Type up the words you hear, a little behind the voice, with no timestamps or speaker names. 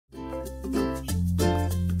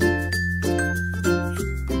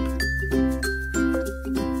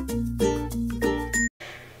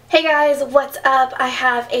Hey guys, what's up? I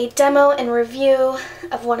have a demo and review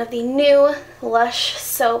of one of the new LUSH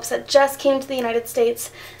soaps that just came to the United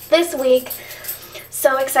States this week.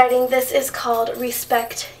 So exciting. This is called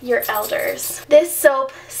Respect Your Elders. This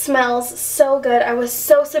soap smells so good. I was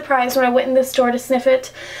so surprised when I went in the store to sniff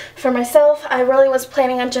it for myself. I really was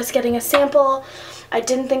planning on just getting a sample. I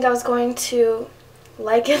didn't think I was going to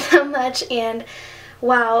like it that much, and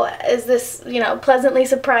wow, is this, pleasantly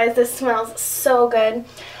surprised. This smells so good. It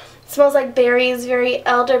smells like berries, very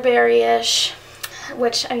elderberry-ish,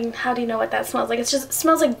 which, I mean, how do you know what that smells like? It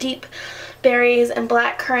smells like deep berries and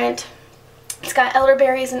blackcurrant. It's got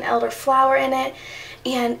elderberries and elderflower in it,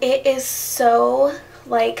 and it is so,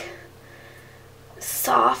 like,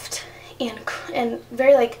 soft and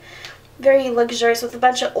very luxurious with a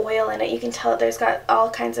bunch of oil in it. You can tell that there's got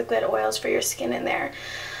all kinds of good oils for your skin in there.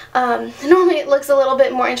 Normally it looks a little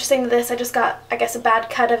bit more interesting than this. I just got, I guess, a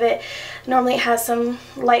bad cut of it. Normally it has some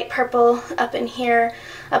light purple up in here,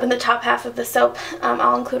 up in the top half of the soap.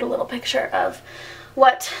 I'll include a little picture of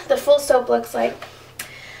what the full soap looks like.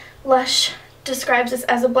 LUSH describes this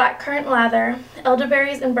as a blackcurrant lather,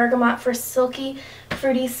 elderberries and bergamot for silky,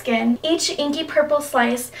 fruity skin. Each inky purple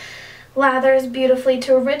slice lathers beautifully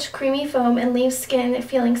to a rich, creamy foam and leaves skin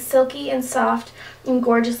feeling silky and soft and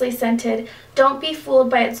gorgeously scented. Don't be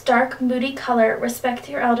fooled by its dark, moody color. Respect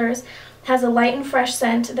Your Elders has a light and fresh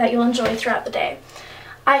scent that you'll enjoy throughout the day.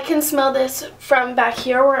 I can smell this from back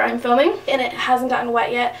here where I'm filming, and it hasn't gotten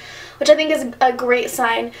wet yet, which I think is a great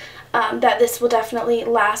sign that this will definitely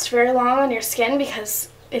last very long on your skin because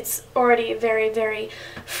it's already very, very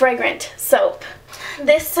fragrant soap.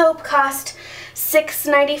 This soap cost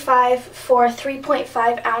 $6.95 for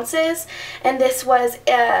 3.5 ounces, and this was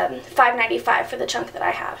 $5.95 for the chunk that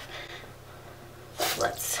I have.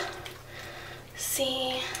 Let's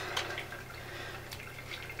see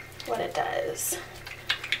what it does.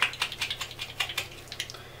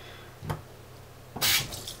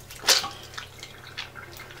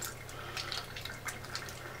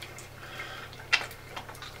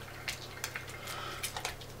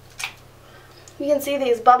 You can see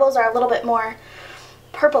these bubbles are a little bit more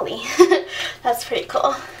purpley. That's pretty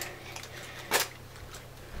cool.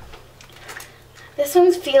 This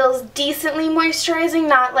one feels decently moisturizing,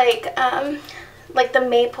 not like the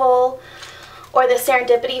maple or the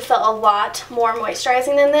serendipity felt a lot more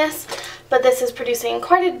moisturizing than this, but this is producing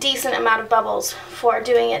quite a decent amount of bubbles for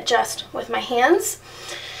doing it just with my hands.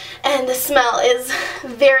 And the smell is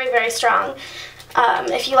very, very strong.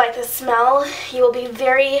 If you like the smell, you will be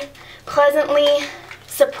very pleasantly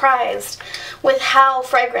surprised with how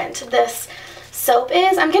fragrant this soap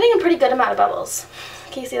is. I'm getting a pretty good amount of bubbles.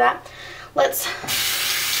 Can you see that? Let's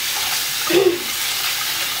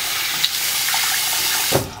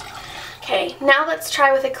okay, now let's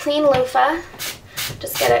try with a clean loofah.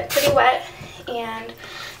 Just get it pretty wet, and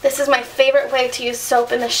this is my favorite way to use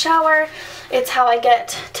soap in the shower. It's how I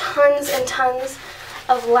get tons and tons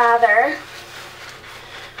of lather.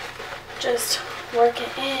 Just work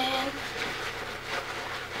it in.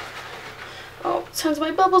 Oh, tons of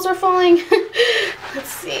my bubbles are falling. Let's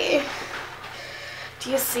see.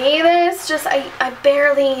 Do you see this? Just I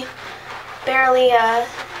barely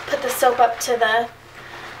put the soap up to the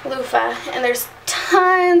loofah, and there's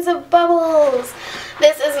tons of bubbles.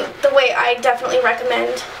 This isn't the way I definitely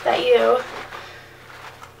recommend that you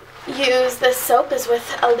use this soap, is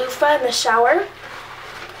with a loofah in the shower.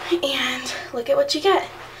 And look at what you get.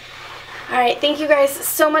 Alright, thank you guys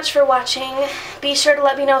so much for watching. Be sure to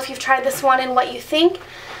let me know if you've tried this one and what you think.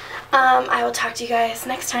 I will talk to you guys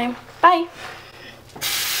next time. Bye!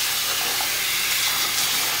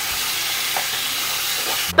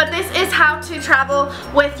 But this is how to travel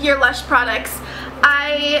with your LUSH products.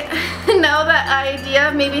 I know that idea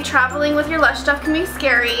of maybe traveling with your LUSH stuff can be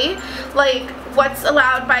scary, like what's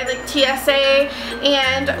allowed by the TSA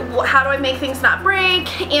and how do I make things not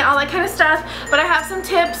break and all that kind of stuff, but I have some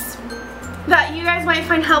tips that you guys might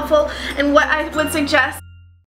find helpful and what I would suggest